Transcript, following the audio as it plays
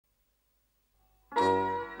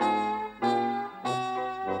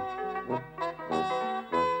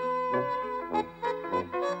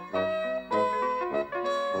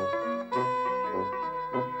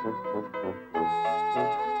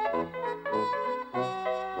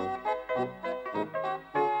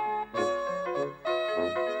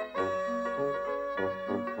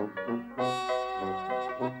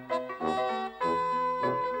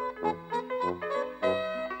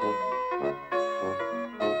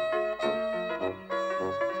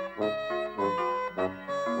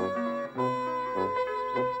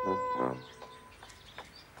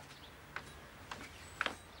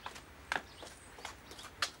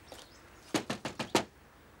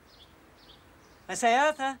I say,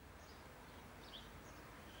 Arthur.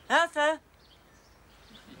 Arthur.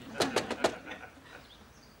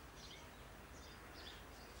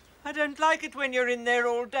 I don't like it when you're in there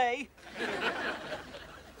all day.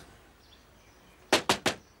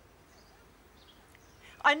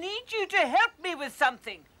 I need you to help me with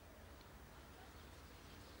something.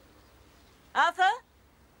 Arthur?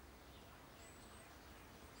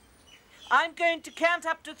 I'm going to count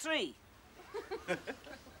up to 3.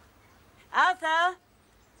 Arthur,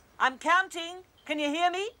 I'm counting. Can you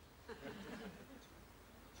hear me?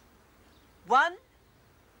 1,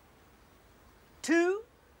 2,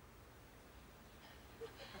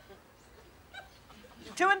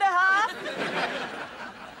 2.5.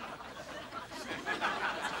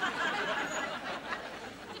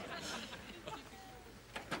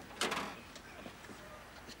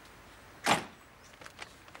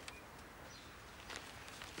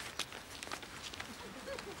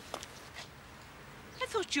 I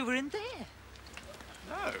thought you were in there.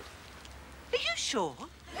 No. Are you sure?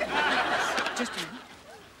 Just a minute.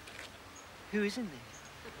 Who is in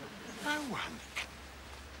there? No one.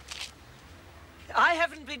 I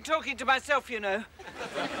haven't been talking to myself, you know.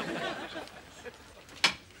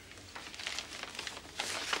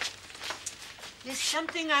 There's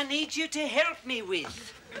something I need you to help me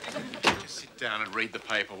with. Just sit down and read the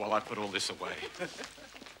paper while I put all this away.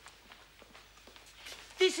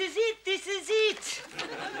 This is it, this is it.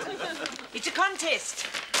 It's a contest.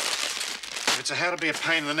 If it's a how to be a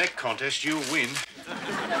pain in the neck contest, you'll win.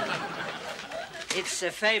 It's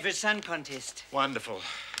a favourite son contest. Wonderful.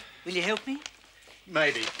 Will you help me?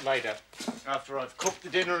 Maybe later, after I've cooked the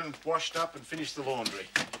dinner and washed up and finished the laundry.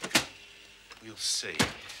 We'll see.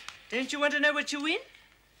 Don't you want to know what you win?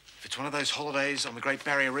 If it's one of those holidays on the Great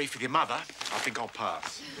Barrier Reef with your mother, I think I'll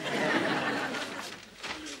pass.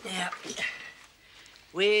 Now,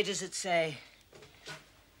 where does it say?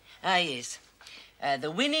 Ah, yes.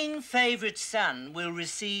 The winning favourite son will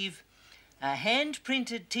receive a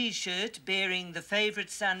hand-printed T-shirt bearing the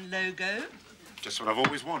favourite son logo. Just what I've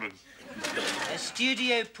always wanted. A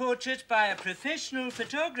studio portrait by a professional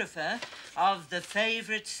photographer of the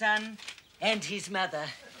favourite son and his mother.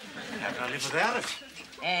 How can I live without it?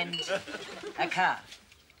 And a car.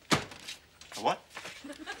 A what?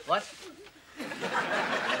 What?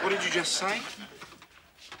 What did you just say?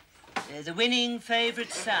 The winning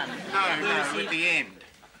favourite son. No, will at receive... the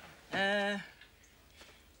end.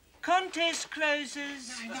 Contest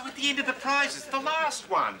closes. No, at the end of the prizes, the last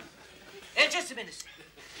one. Just a minute.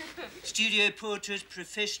 Studio portrait,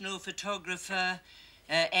 professional photographer,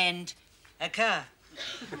 and a car.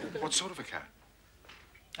 What sort of a car?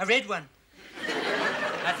 A red one,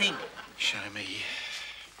 I think. Show me.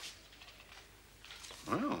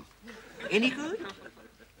 Well. Any good?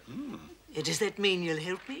 Does that mean you'll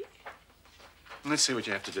help me? Let's see what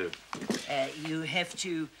you have to do. You have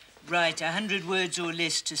to write 100 words or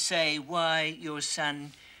less to say why your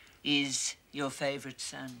son is your favourite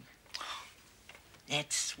son.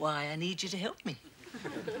 That's why I need you to help me.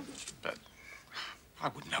 But I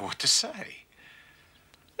wouldn't know what to say.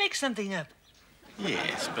 Make something up.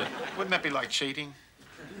 Yes, but wouldn't that be like cheating?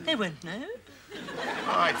 They won't know.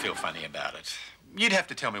 I'd feel funny about it. You'd have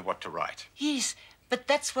to tell me what to write. Yes, but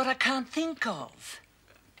that's what I can't think of.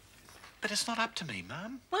 But it's not up to me,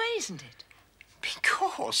 Mum. Why isn't it?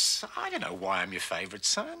 Because I don't know why I'm your favourite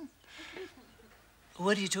son.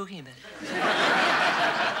 What are you talking about?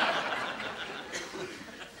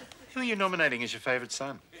 Who are you nominating as your favourite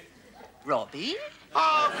son? Robbie?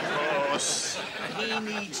 Of course. He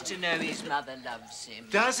needs to know his mother loves him.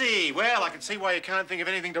 Does he? Well, I can see why you can't think of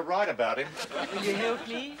anything to write about him. Will you help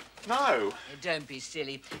me? No. Don't be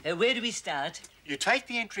silly. Where do we start? You take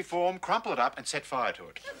the entry form, crumple it up and set fire to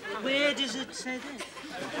it. Where does it say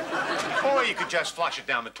that? Or you could just flush it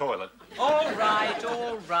down the toilet. All right,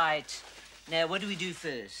 all right. Now, what do we do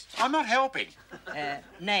first? I'm not helping.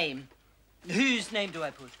 Name. Whose name do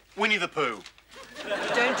I put? Winnie the Pooh.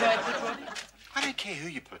 Don't I put Robbie? I don't care who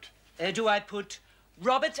you put. Do I put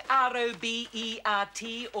Robert,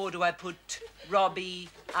 R-O-B-E-R-T, or do I put Robbie,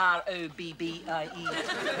 R-O-B-B-I-E?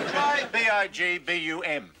 Try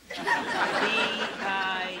B-I-G-B-U-M.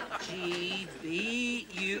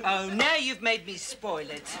 B-I-G-B-U... Oh, now you've made me spoil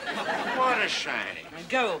it. What a shame. Now,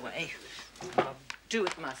 go away. I'll do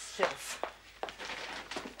it myself.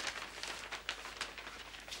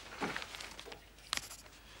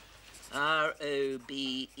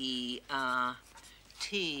 R-O-B-E-R-T.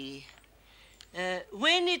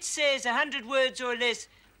 When it says 100 words or less,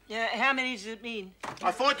 how many does it mean?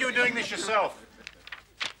 I thought you were doing this yourself.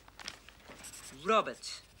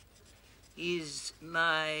 Robert is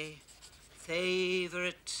my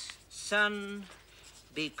favourite son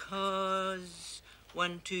because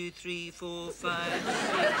 1, 2, 3, 4, 5,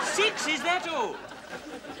 6. 6, is that all?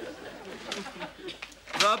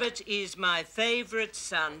 Robert is my favourite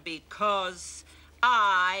son because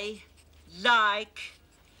I like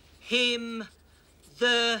him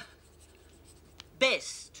the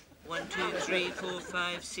best. 1, 2, 3, 4,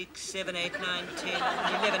 5, 6, 7, 8, 9, 10,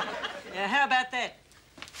 11. How about that?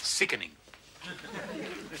 Sickening.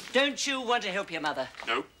 Don't you want to help your mother?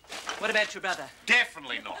 No. What about your brother?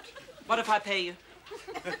 Definitely not. What if I pay you?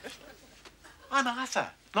 I'm Arthur,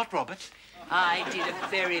 not Robert. I did a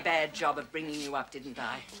very bad job of bringing you up, didn't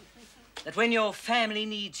I? That when your family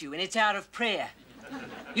needs you and it's out of prayer,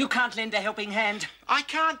 you can't lend a helping hand. I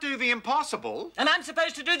can't do the impossible. And I'm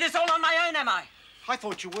supposed to do this all on my own, am I? I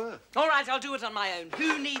thought you were. All right, I'll do it on my own.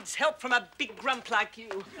 Who needs help from a big grump like you?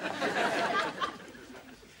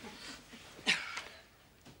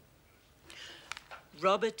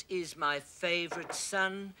 Robert is my favourite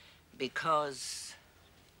son because...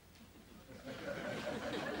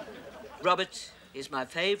 Robert is my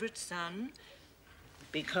favourite son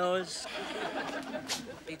because... Because...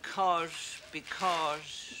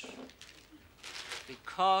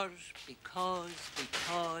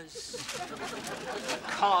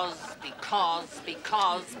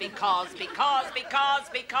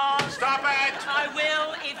 Stop it! I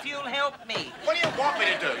will if you'll help me. What do you want me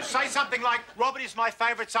to do? Say something like, Robert is my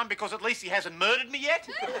favourite son because at least he hasn't murdered me yet?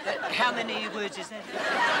 How many words is that?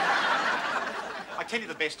 I tell you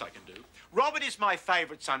the best I can do. Robert is my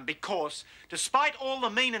favourite son because, despite all the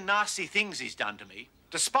mean and nasty things he's done to me,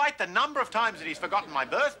 despite the number of times that he's forgotten my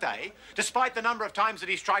birthday, despite the number of times that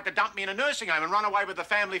he's tried to dump me in a nursing home and run away with the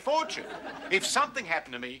family fortune, if something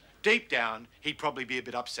happened to me, deep down, he'd probably be a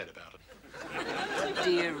bit upset about it.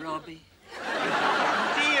 Dear Robbie.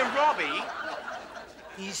 Dear Robbie?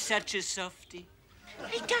 He's such a softie.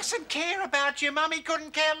 He doesn't care about you, Mum. He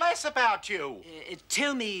couldn't care less about you.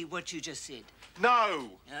 Tell me what you just said. No.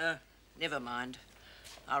 Never mind.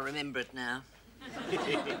 I'll remember it now.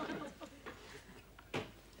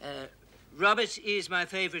 Robert is my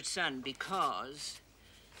favourite son because,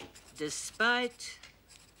 despite...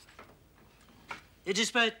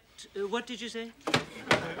 what did you say?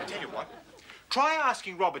 I'll tell you what. Try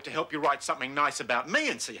asking Robert to help you write something nice about me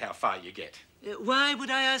and see how far you get. Why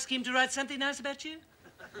would I ask him to write something nice about you?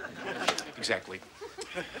 Exactly.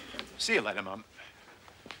 See you later, Mum.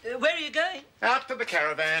 Where are you going? Out to the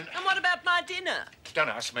Caravan. And what about my dinner? Don't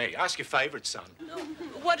ask me. Ask your favourite son.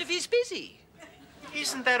 What if he's busy?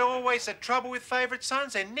 Isn't that always the trouble with favourite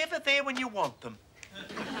sons? They're never there when you want them.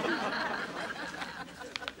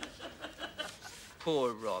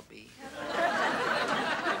 Poor Robbie.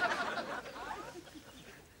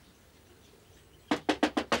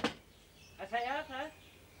 I say, Arthur?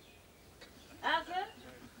 Arthur?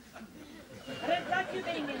 I don't like you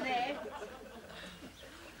being in there.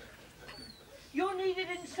 You're needed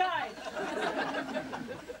inside.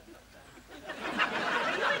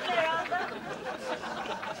 Are you in there, Arthur?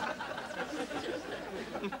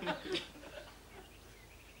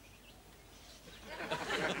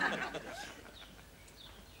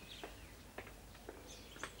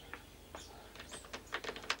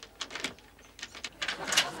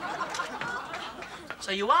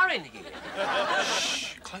 So you are in here?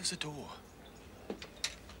 Shh, close the door.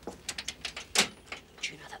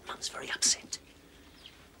 Do you know that Mum's very upset?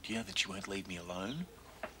 Do you know that she won't leave me alone?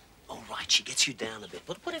 All right, she gets you down a bit,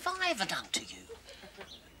 but what have I ever done to you?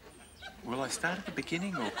 Will I start at the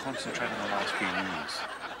beginning or concentrate on the last few years?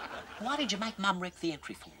 Why did you make Mum wreck the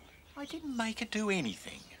entry form? I didn't make her do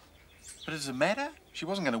anything. But does it matter? She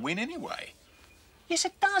wasn't going to win anyway. Yes,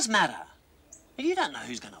 it does matter. But you don't know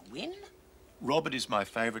who's going to win. Robert is my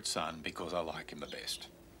favourite son because I like him the best.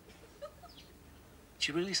 Did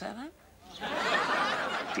she really say that?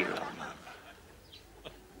 Dear old Mum.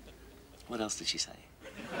 What else did she say?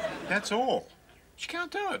 That's all. She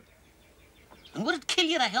can't do it. And would it kill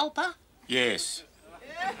you to help her? Yes.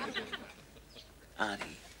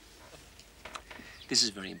 Artie, this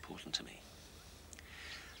is very important to me.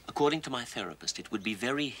 According to my therapist, it would be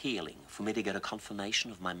very healing for me to get a confirmation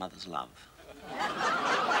of my mother's love. What?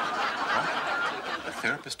 The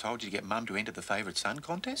therapist told you to get Mum to enter the favourite son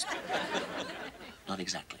contest? Not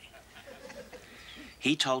exactly.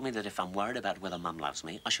 He told me that if I'm worried about whether Mum loves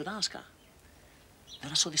me, I should ask her.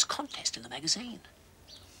 Then I saw this contest in the magazine.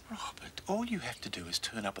 Robert, all you have to do is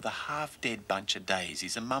turn up with a half-dead bunch of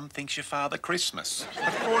daisies and Mum thinks you're Father Christmas.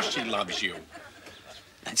 Of course she loves you.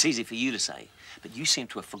 It's easy for you to say, but you seem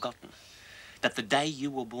to have forgotten that the day you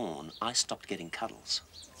were born, I stopped getting cuddles.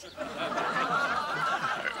 No.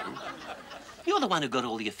 You're the one who got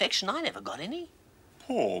all the affection. I never got any.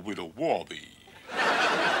 Poor little Wobby.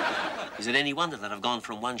 Is it any wonder that I've gone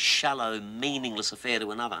from one shallow, meaningless affair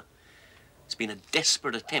to another? It's been a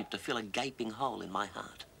desperate attempt to fill a gaping hole in my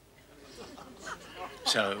heart.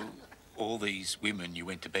 So, all these women you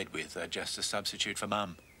went to bed with are just a substitute for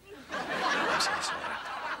Mum? I'm so sorry.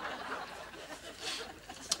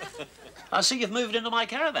 I see you've moved into my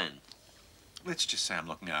caravan. Let's just say I'm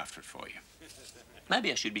looking after it for you.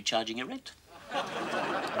 Maybe I should be charging you rent.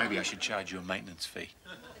 Maybe I should charge you a maintenance fee.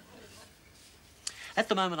 At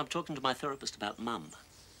the moment, I'm talking to my therapist about Mum.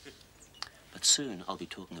 But soon, I'll be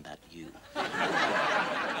talking about you.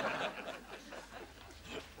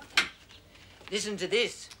 Listen to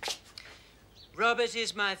this. Robert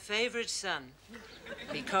is my favourite son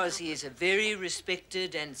because he is a very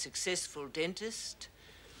respected and successful dentist,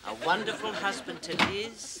 a wonderful husband to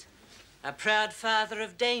Liz, a proud father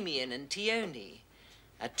of Damien and Tione,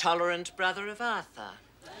 a tolerant brother of Arthur.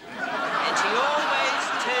 And he always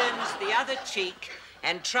turns the other cheek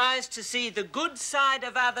and tries to see the good side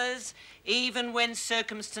of others even when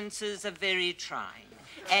circumstances are very trying,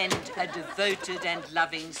 and a devoted and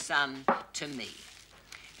loving son to me.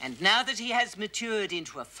 And now that he has matured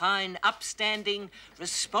into a fine, upstanding,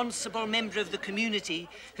 responsible member of the community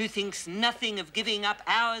who thinks nothing of giving up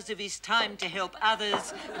hours of his time to help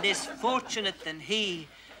others less fortunate than he,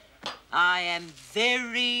 I am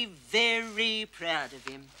very, very proud of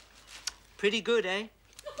him. Pretty good, eh?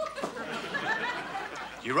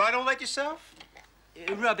 You write all that yourself?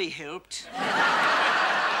 Robbie helped.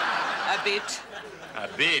 A bit. A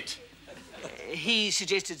bit. He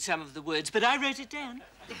suggested some of the words, but I wrote it down.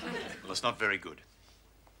 Well, it's not very good.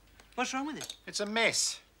 What's wrong with it? It's a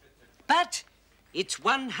mess. But it's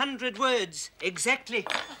 100 words, exactly.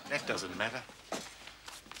 That doesn't matter.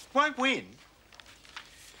 Won't win.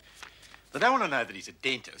 They don't want to know that he's a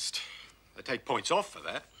dentist. They take points off for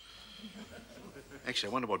that. Actually,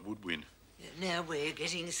 I wonder what would win. Now we're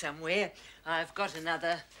getting somewhere. I've got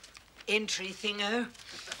another entry thingo.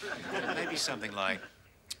 Maybe something like,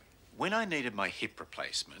 when I needed my hip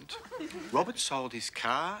replacement, Robert sold his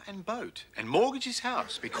car and boat and mortgaged his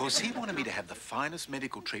house because he wanted me to have the finest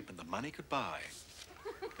medical treatment that money could buy.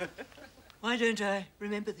 Why don't I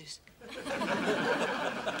remember this?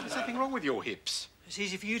 There's nothing wrong with your hips. It's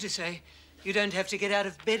easy for you to say. You don't have to get out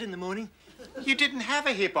of bed in the morning. You didn't have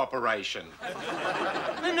a hip operation.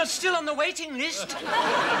 I'm not still on the waiting list.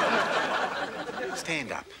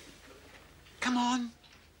 Stand up. Come on.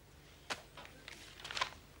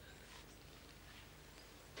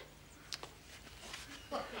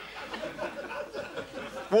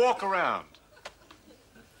 Walk around.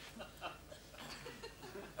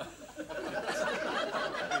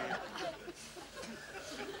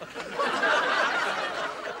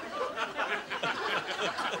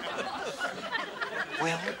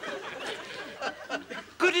 Well,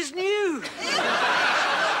 Good as new.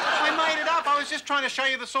 I made it up. I was just trying to show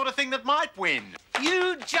you the sort of thing that might win.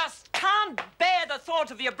 You just can't bear the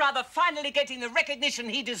thought of your brother finally getting the recognition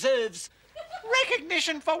he deserves.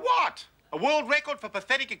 Recognition for what? A world record for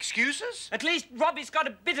pathetic excuses? At least Robbie's got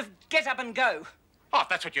a bit of get up and go. Oh, if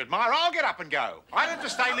that's what you admire, I'll get up and go. I don't have to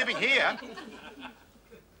stay living here.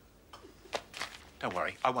 Don't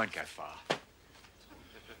worry, I won't go far.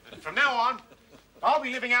 From now on, I'll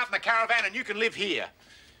be living out in the caravan and you can live here.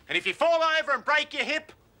 And if you fall over and break your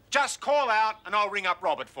hip, just call out and I'll ring up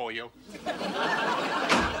Robert for you.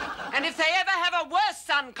 And if they ever have a worse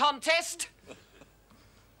son contest...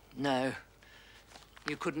 No.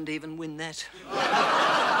 You couldn't even win that.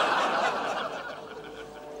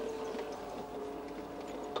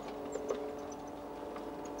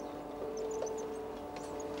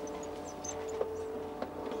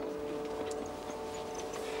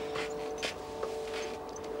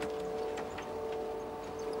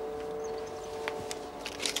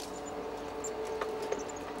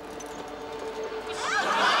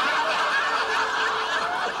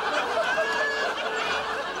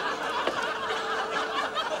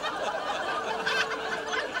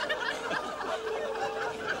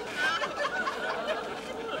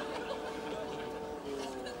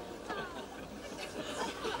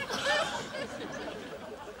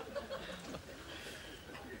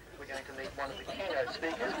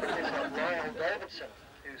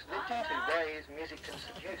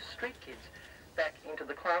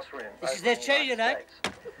 This is that show you like?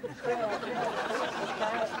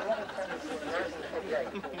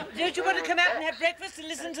 Don't you want to come out and have breakfast and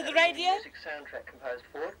listen to the radio? Music soundtrack composed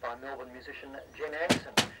for it by Melbourne musician Jen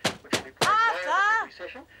Anderson, which will be played live at every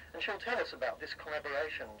session, and she'll tell us about this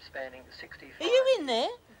collaboration spanning 65. Are you in there?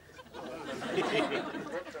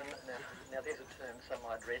 Veteran, now there's a term some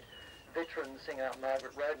might read. Veteran singer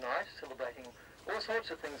Margaret Roadnight, celebrating All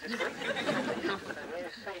sorts of things this week. A new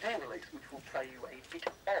CD release which will play you a bit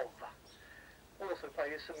of. We'll also play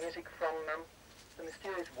you some music from the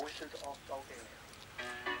mysterious voices of Bulgaria.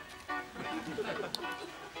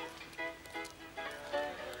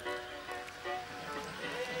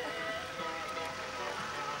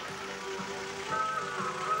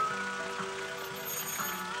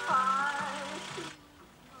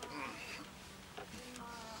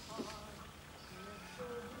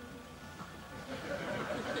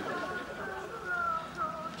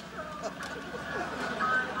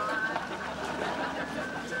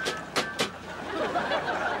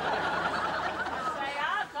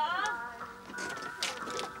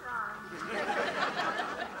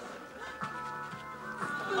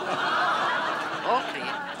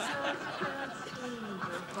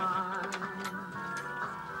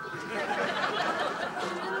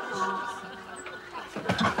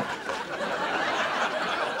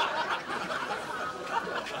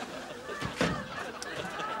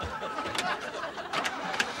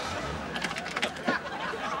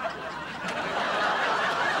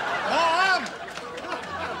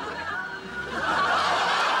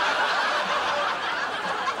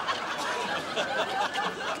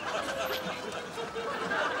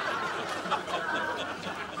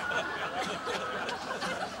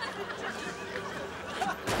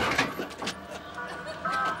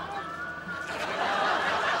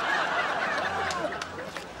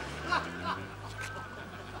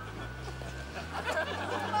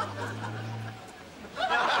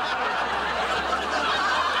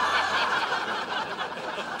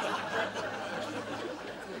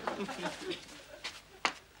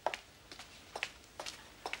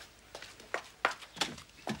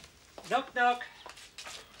 Knock, knock.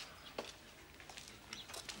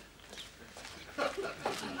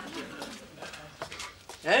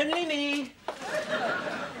 Only me.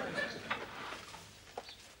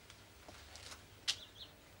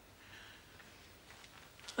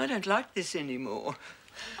 I don't like this anymore.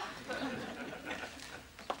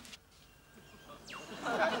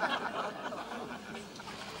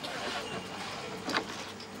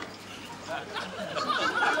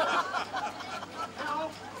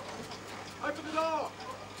 Open the door!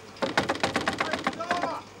 Open the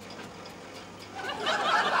door!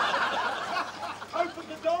 Open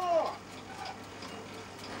the door!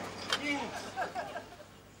 Yes!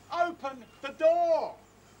 Open the door!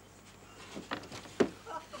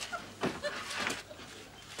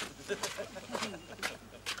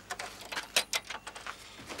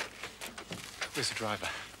 Where's the driver?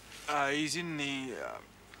 He's in the...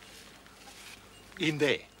 In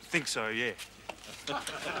there. think so, yeah.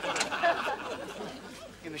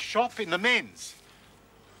 In the shop, in the men's.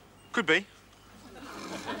 Could be.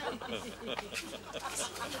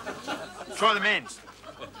 Try the men's.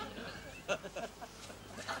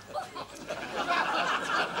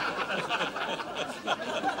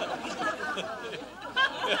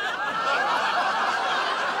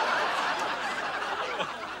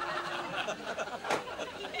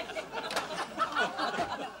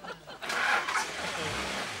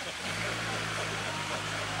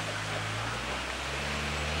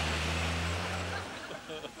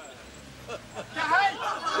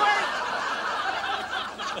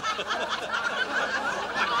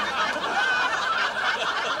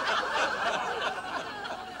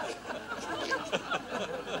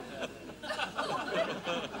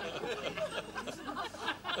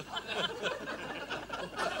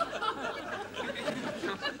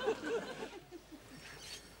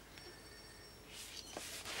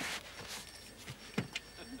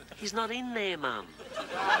 He's not in there, Mum.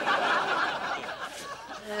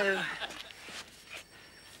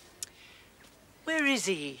 Where is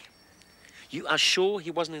he? You are sure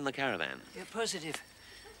he wasn't in the caravan? You're positive.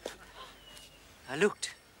 I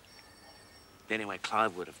looked. Anyway,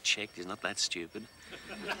 Clive would have checked. He's not that stupid.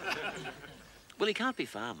 Well, he can't be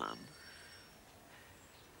far, Mum.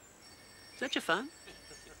 Is that your phone?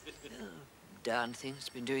 Oh, darn thing. It's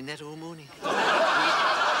been doing that all morning.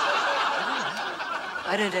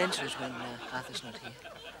 I don't answer it when Arthur's not here.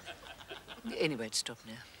 Anyway, it's stopped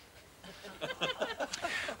now.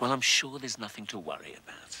 Well, I'm sure there's nothing to worry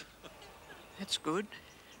about. That's good.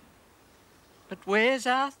 But where's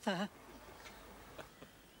Arthur?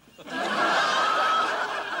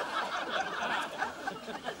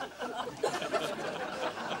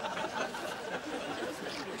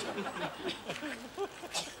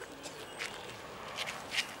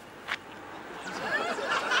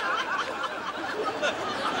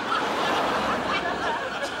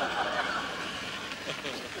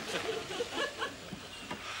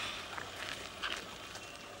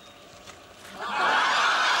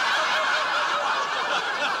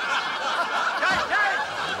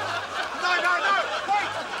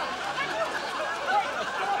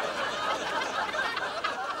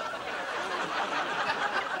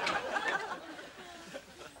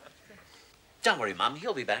 Don't worry, Mum.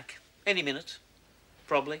 He'll be back any minute.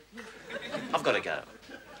 Probably. I've got to go.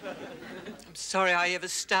 I'm sorry I ever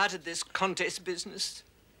started this contest business.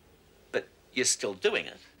 But you're still doing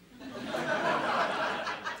it.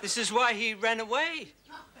 This is why he ran away.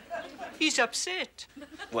 He's upset.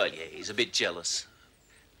 Well, yeah, he's a bit jealous.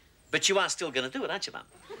 But you are still going to do it, aren't you,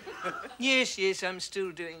 Mum? Yes, I'm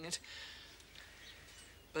still doing it.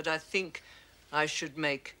 But I think I should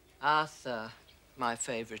make Arthur my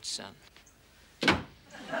favourite son.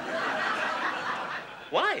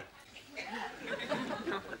 Why?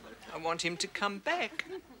 I want him to come back.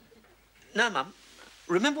 No, Mum.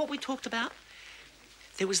 Remember what we talked about?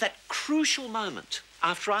 There was that crucial moment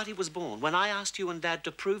after Artie was born when I asked you and Dad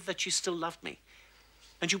to prove that you still loved me.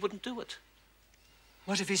 And you wouldn't do it.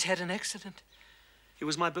 What if he's had an accident? It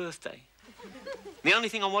was my birthday. The only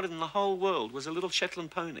thing I wanted in the whole world was a little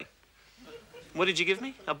Shetland pony. What did you give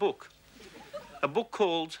me? A book. A book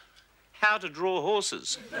called How to Draw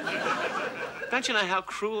Horses. Don't you know how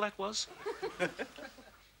cruel that was?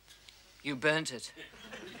 You burnt it.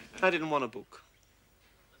 I didn't want a book.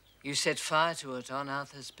 You set fire to it on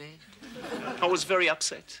Arthur's bed. I was very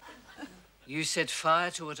upset. You set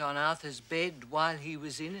fire to it on Arthur's bed while he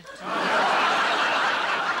was in it.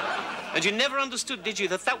 And you never understood, did you,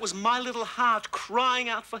 that that was my little heart crying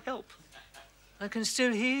out for help? I can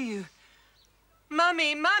still hear you.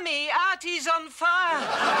 Mummy, Mummy, Artie's on fire.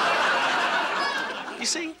 You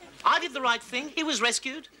see, I did the right thing. He was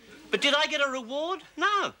rescued. But did I get a reward?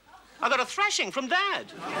 No. I got a thrashing from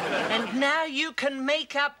Dad. And now you can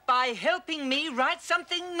make up by helping me write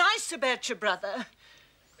something nice about your brother.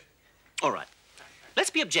 All right. Let's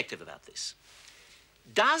be objective about this.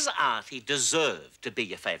 Does Artie deserve to be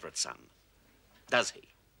your favourite son? Does he?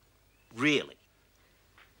 Really?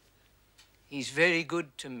 He's very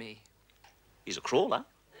good to me. He's a crawler.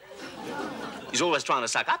 He's always trying to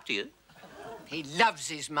suck up to you. He loves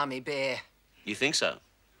his mummy bear. You think so?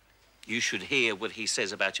 You should hear what he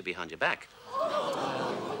says about you behind your back.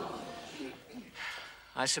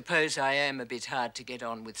 I suppose I am a bit hard to get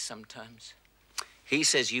on with sometimes. He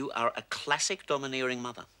says you are a classic domineering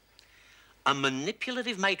mother. A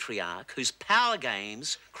manipulative matriarch whose power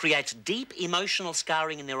games creates deep emotional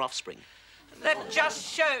scarring in their offspring. That just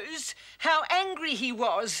shows how angry he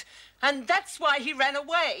was. And that's why he ran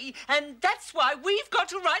away. And that's why we've got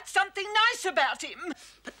to write something nice about him.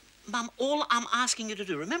 But, Mum, all I'm asking you to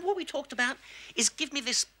do, remember what we talked about, is give me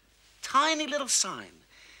this tiny little sign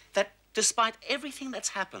that despite everything that's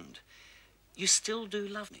happened, you still do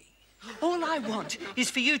love me. All I want is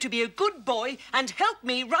for you to be a good boy and help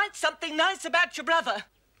me write something nice about your brother.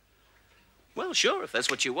 Well, sure, if that's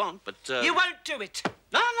what you want, but... You won't do it.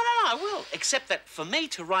 No, I will. Except that for me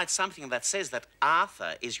to write something that says that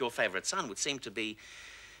Arthur is your favourite son would seem to be,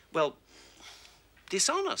 well,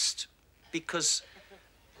 dishonest. Because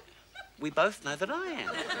we both know that I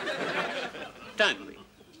am. Don't we?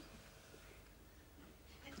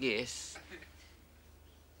 Yes.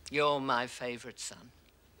 You're my favourite son.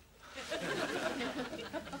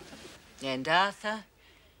 And Arthur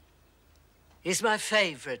is my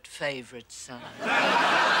favourite son.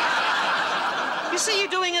 You see, you're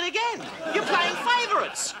doing it again. You're playing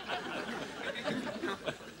favourites.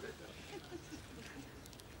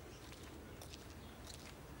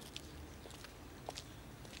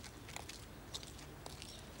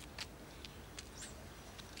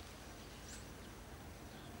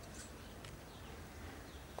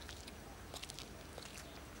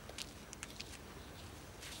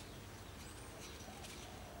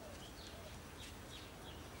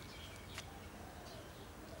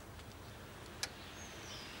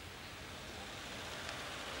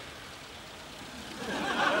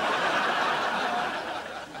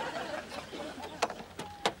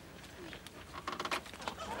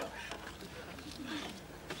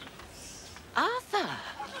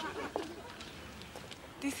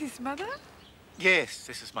 This is Mother? Yes,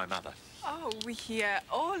 this is my mother. Oh, we hear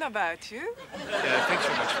all about you. Thanks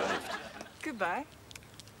very much for the lift. Goodbye.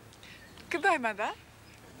 Goodbye, Mother.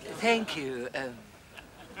 Thank you. Dad,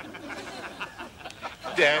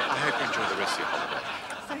 I hope you enjoy the rest of your holiday.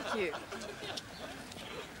 Thank you.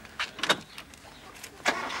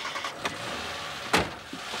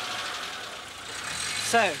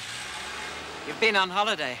 So, you've been on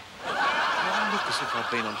holiday? Do I look as if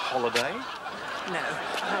I've been on holiday? No,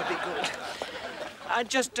 that'll be good. I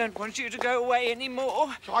just don't want you to go away anymore.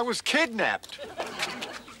 I was kidnapped.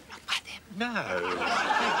 No, they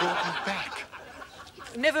brought me back.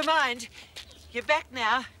 Never mind. You're back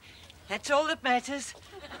now. That's all that matters.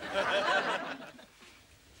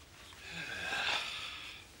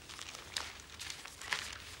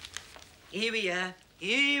 Here we are.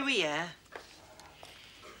 Here we are.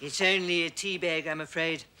 It's only a tea bag, I'm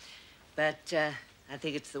afraid. But I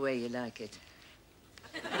think it's the way you like it.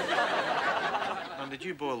 Mum, did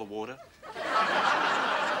you boil the water?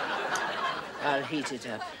 I'll heat it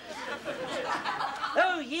up.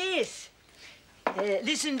 Oh, yes.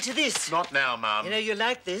 Listen to this. Not now, Mum. You know, you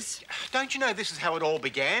like this. Don't you know this is how it all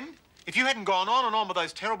began? If you hadn't gone on and on with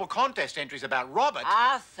those terrible contest entries about Robert...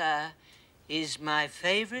 Arthur is my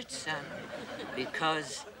favourite son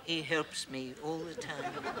because he helps me all the time.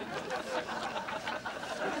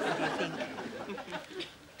 What do you think?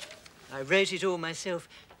 I wrote it all myself.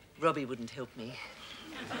 Robbie wouldn't help me.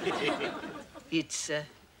 It's a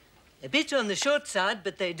bit on the short side,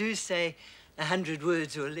 but they do say 100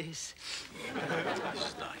 words or less.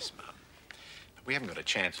 It's nice, Mum. But we haven't got a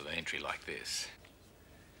chance with an entry like this.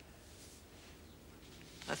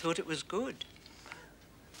 I thought it was good.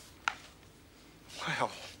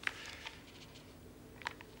 Well,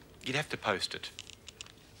 you'd have to post it.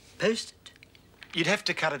 Post it. You'd have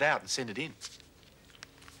to cut it out and send it in.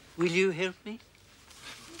 Will you help me?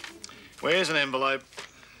 Where's an envelope?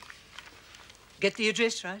 Get the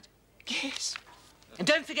address right? Yes. And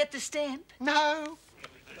don't forget the stamp. No.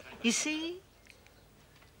 You see?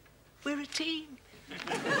 We're a team.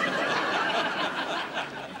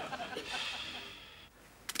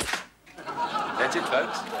 That's it,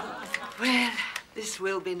 folks. Well, this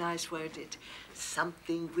will be nice, won't it?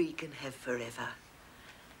 Something we can have forever.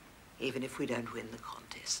 Even if we don't win the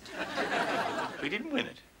contest. We didn't win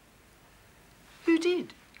it. Who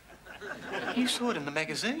did? You saw it in the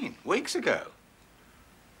magazine weeks ago.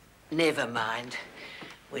 Never mind.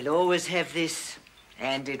 We'll always have this,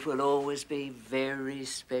 and it will always be very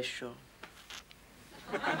special.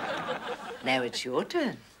 Now it's your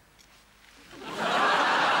turn.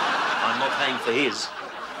 I'm not paying for his.